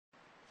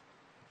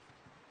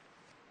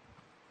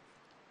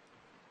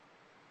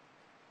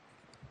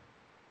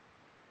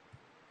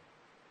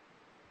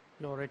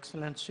Your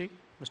Excellency,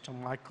 Mr.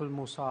 Michael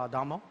Musa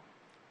Adamo,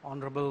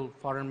 Honorable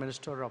Foreign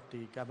Minister of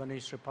the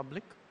Gabonese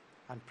Republic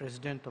and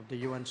President of the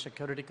UN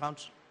Security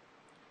Council,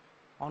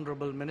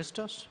 Honorable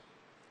Ministers,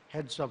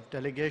 Heads of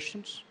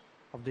Delegations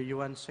of the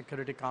UN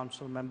Security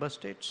Council Member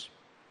States,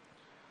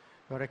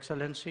 Your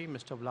Excellency,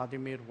 Mr.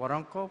 Vladimir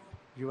Voronkov,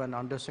 UN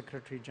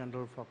Under-Secretary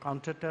General for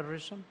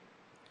Counterterrorism,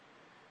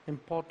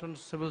 important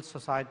civil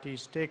society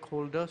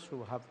stakeholders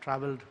who have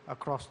traveled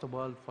across the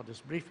world for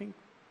this briefing,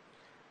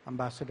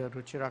 Ambassador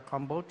Ruchira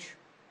Kamboj,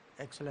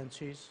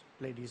 Excellencies,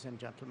 ladies and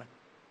gentlemen.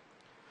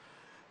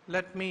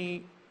 Let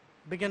me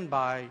begin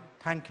by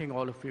thanking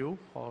all of you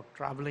for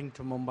traveling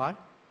to Mumbai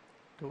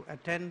to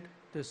attend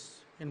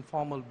this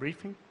informal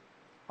briefing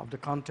of the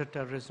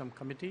Counterterrorism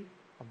Committee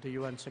of the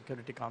UN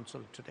Security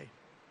Council today.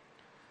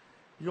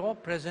 Your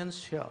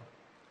presence here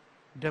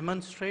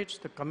demonstrates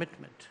the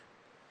commitment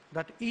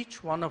that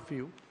each one of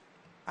you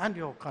and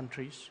your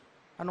countries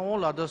and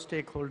all other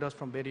stakeholders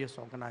from various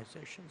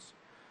organizations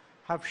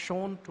have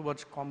shown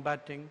towards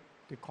combating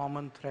the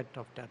common threat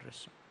of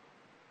terrorism.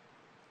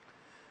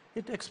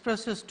 It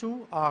expresses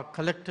too our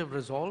collective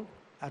resolve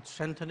at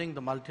strengthening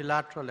the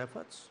multilateral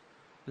efforts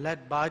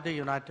led by the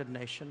United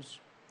Nations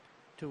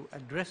to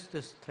address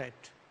this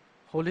threat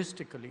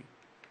holistically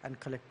and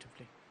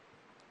collectively.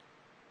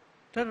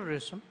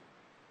 Terrorism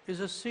is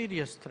a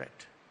serious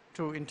threat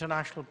to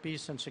international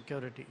peace and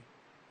security,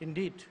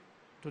 indeed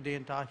to the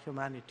entire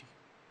humanity.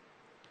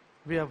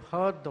 We have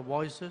heard the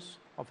voices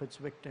of its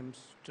victims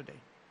today.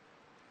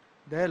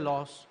 Their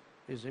loss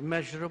is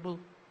immeasurable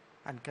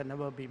and can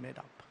never be made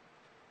up.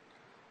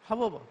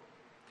 However,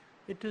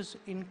 it is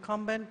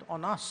incumbent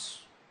on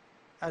us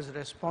as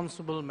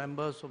responsible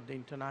members of the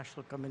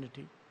international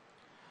community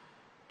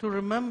to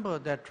remember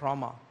their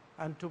trauma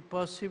and to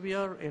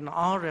persevere in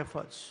our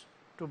efforts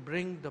to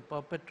bring the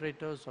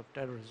perpetrators of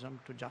terrorism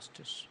to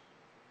justice.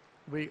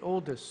 We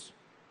owe this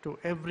to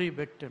every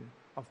victim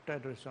of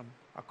terrorism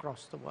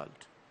across the world.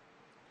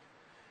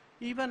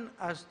 Even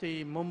as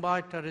the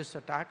Mumbai terrorist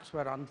attacks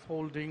were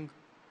unfolding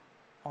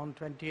on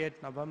 28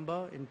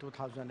 November in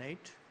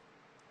 2008,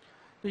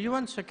 the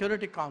UN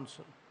Security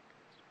Council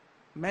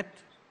met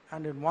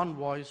and in one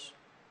voice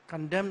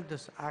condemned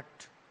this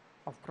act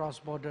of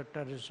cross-border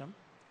terrorism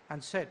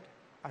and said,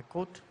 I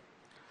quote,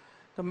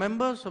 "The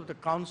members of the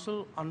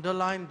Council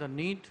underline the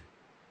need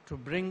to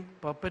bring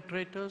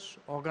perpetrators,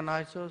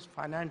 organizers,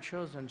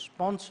 financiers, and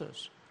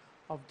sponsors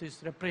of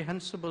these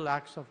reprehensible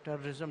acts of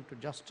terrorism to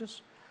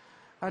justice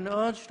and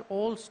urged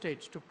all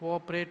states to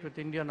cooperate with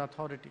Indian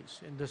authorities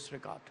in this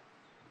regard.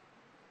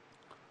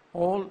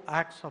 All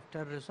acts of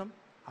terrorism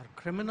are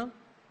criminal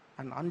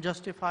and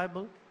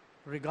unjustifiable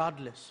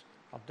regardless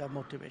of their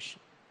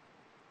motivation."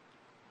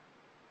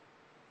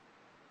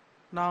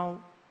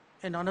 Now,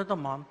 in another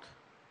month,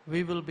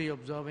 we will be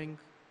observing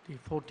the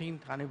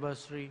 14th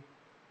anniversary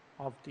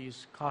of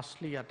these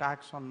ghastly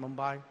attacks on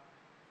Mumbai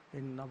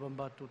in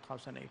November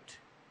 2008.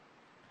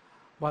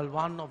 While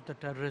one of the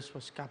terrorists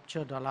was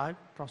captured alive,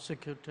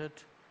 prosecuted,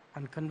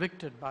 and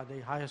convicted by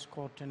the highest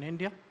court in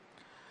India,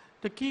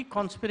 the key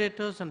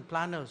conspirators and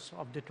planners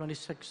of the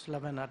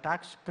 26/11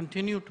 attacks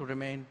continue to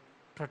remain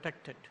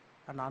protected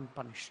and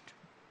unpunished.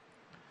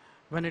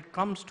 When it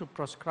comes to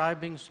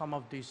proscribing some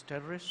of these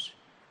terrorists,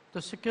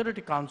 the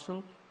Security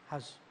Council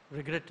has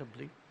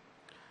regrettably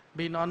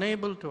been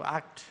unable to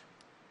act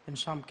in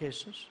some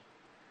cases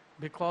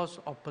because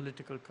of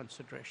political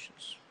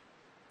considerations.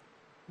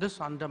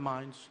 This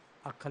undermines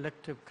our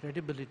collective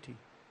credibility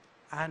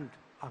and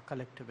our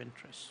collective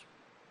interests.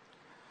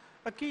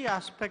 A key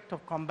aspect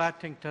of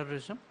combating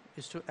terrorism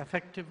is to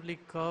effectively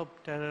curb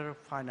terror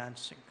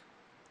financing.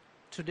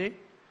 Today,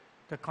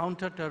 the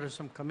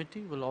Counter-Terrorism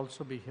Committee will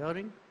also be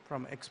hearing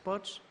from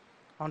experts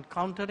on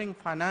countering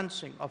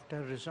financing of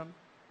terrorism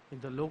in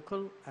the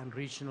local and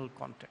regional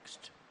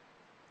context.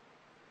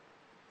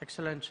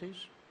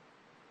 Excellencies,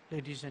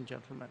 ladies and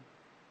gentlemen,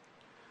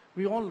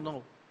 we all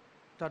know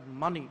that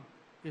money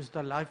is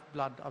the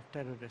lifeblood of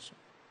terrorism.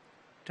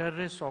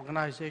 Terrorist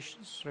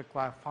organizations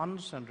require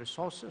funds and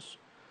resources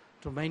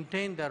to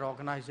maintain their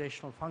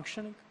organizational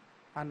functioning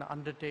and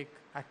undertake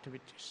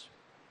activities.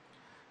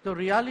 The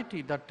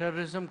reality that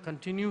terrorism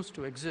continues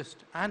to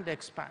exist and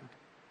expand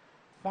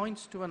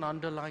points to an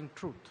underlying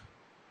truth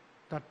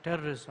that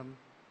terrorism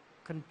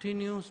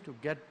continues to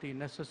get the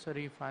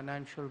necessary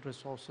financial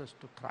resources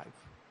to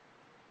thrive.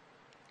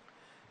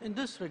 In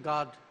this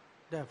regard,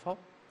 therefore,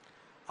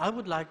 I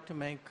would like to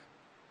make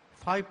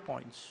 5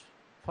 points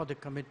for the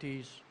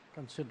committee's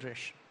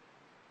consideration.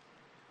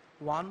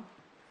 1,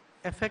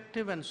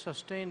 effective and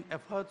sustained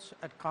efforts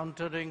at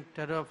countering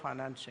terror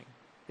financing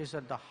is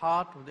at the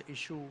heart of the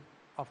issue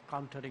of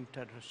countering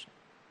terrorism.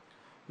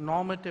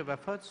 Normative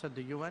efforts at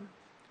the UN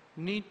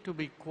need to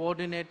be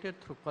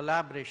coordinated through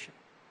collaboration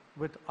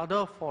with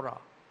other fora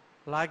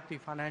like the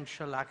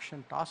Financial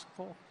Action Task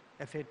Force,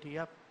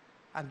 FATF,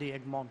 and the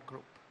Egmont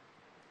Group.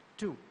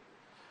 2,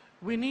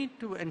 we need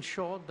to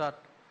ensure that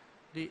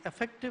the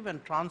effective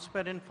and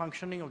transparent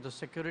functioning of the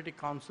Security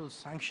Council's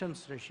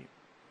sanctions regime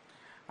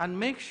and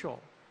make sure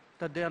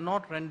that they are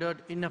not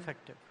rendered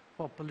ineffective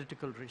for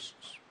political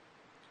reasons.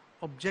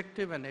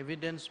 Objective and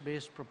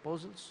evidence-based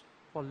proposals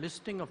for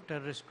listing of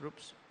terrorist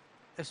groups,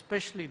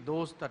 especially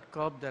those that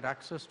curb their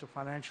access to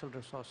financial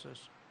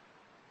resources,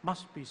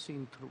 must be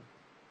seen through.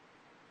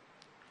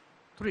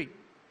 3.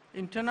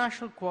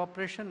 International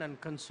cooperation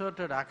and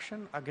concerted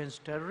action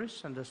against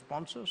terrorists and their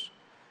sponsors,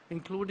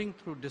 including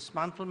through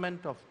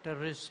dismantlement of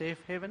terrorist safe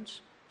havens,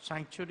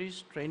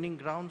 sanctuaries, training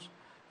grounds,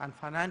 and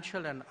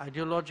financial and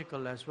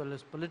ideological as well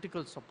as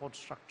political support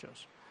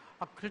structures,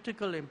 are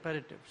critical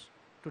imperatives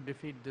to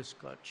defeat this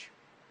scourge.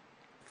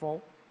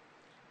 4.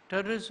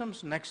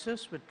 Terrorism's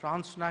nexus with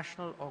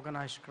transnational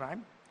organized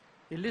crime,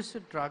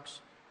 illicit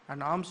drugs,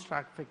 and arms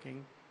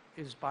trafficking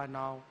is by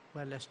now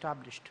well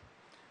established.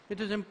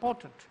 It is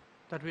important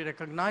that we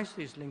recognize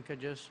these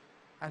linkages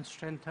and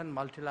strengthen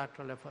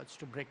multilateral efforts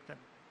to break them.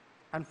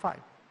 And 5.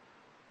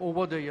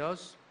 Over the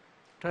years,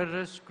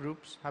 terrorist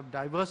groups have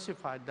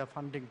diversified their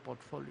funding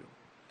portfolio.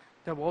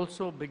 They have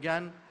also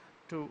begun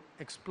to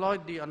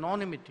exploit the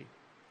anonymity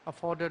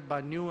afforded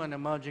by new and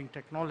emerging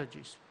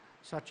technologies,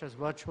 such as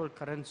virtual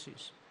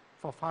currencies,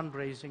 for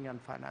fundraising and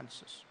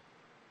finances.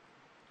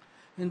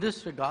 In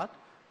this regard,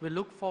 we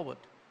look forward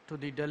to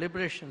the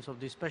deliberations of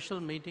the special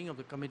meeting of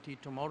the committee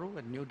tomorrow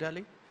in New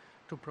Delhi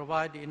to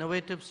provide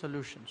innovative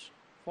solutions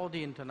for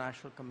the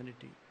international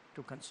community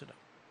to consider.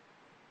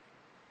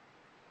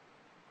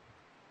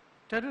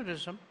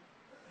 Terrorism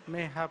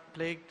may have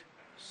plagued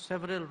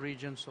several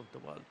regions of the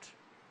world.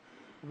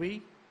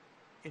 We,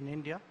 in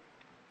India,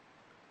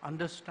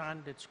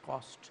 understand its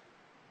cost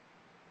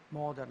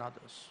more than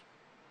others.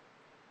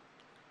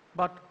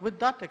 But with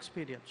that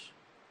experience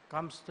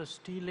comes the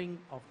steeling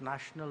of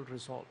national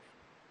resolve.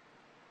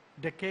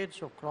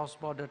 Decades of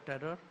cross-border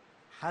terror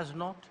has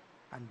not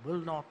and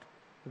will not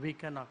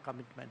weaken our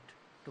commitment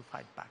to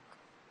fight back.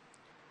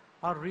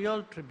 Our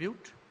real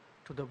tribute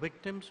to the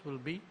victims will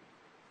be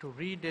to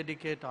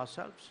rededicate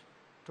ourselves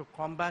to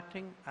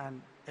combating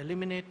and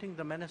eliminating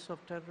the menace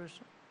of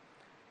terrorism,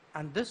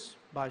 and this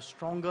by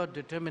stronger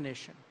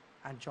determination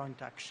and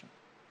joint action.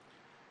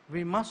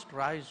 We must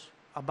rise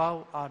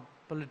above our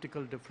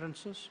political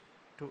differences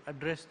to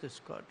address this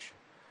scourge.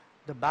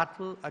 The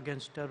battle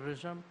against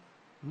terrorism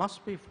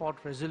must be fought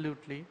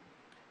resolutely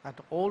at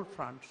all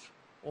fronts,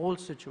 all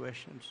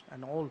situations,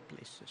 and all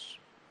places.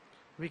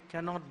 We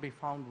cannot be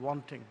found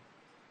wanting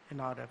in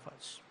our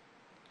efforts.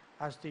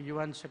 As the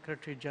UN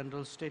Secretary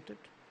General stated,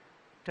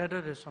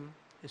 terrorism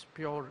is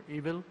pure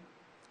evil,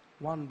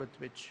 one with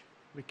which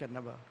we can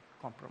never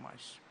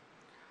compromise.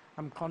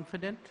 I'm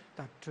confident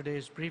that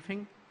today's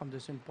briefing on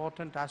this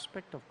important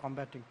aspect of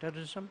combating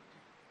terrorism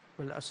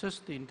will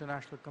assist the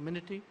international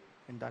community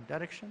in that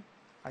direction.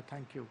 I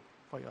thank you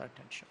for your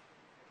attention.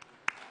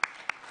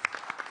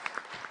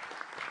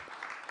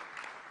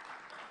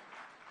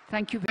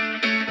 Thank you.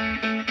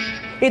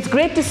 It's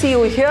great to see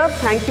you here.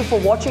 Thank you for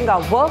watching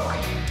our work.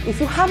 If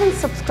you haven't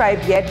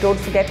subscribed yet, don't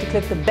forget to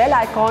click the bell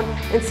icon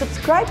and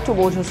subscribe to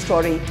Mojo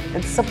Story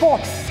and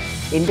support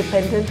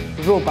independent,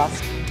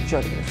 robust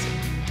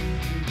journalism.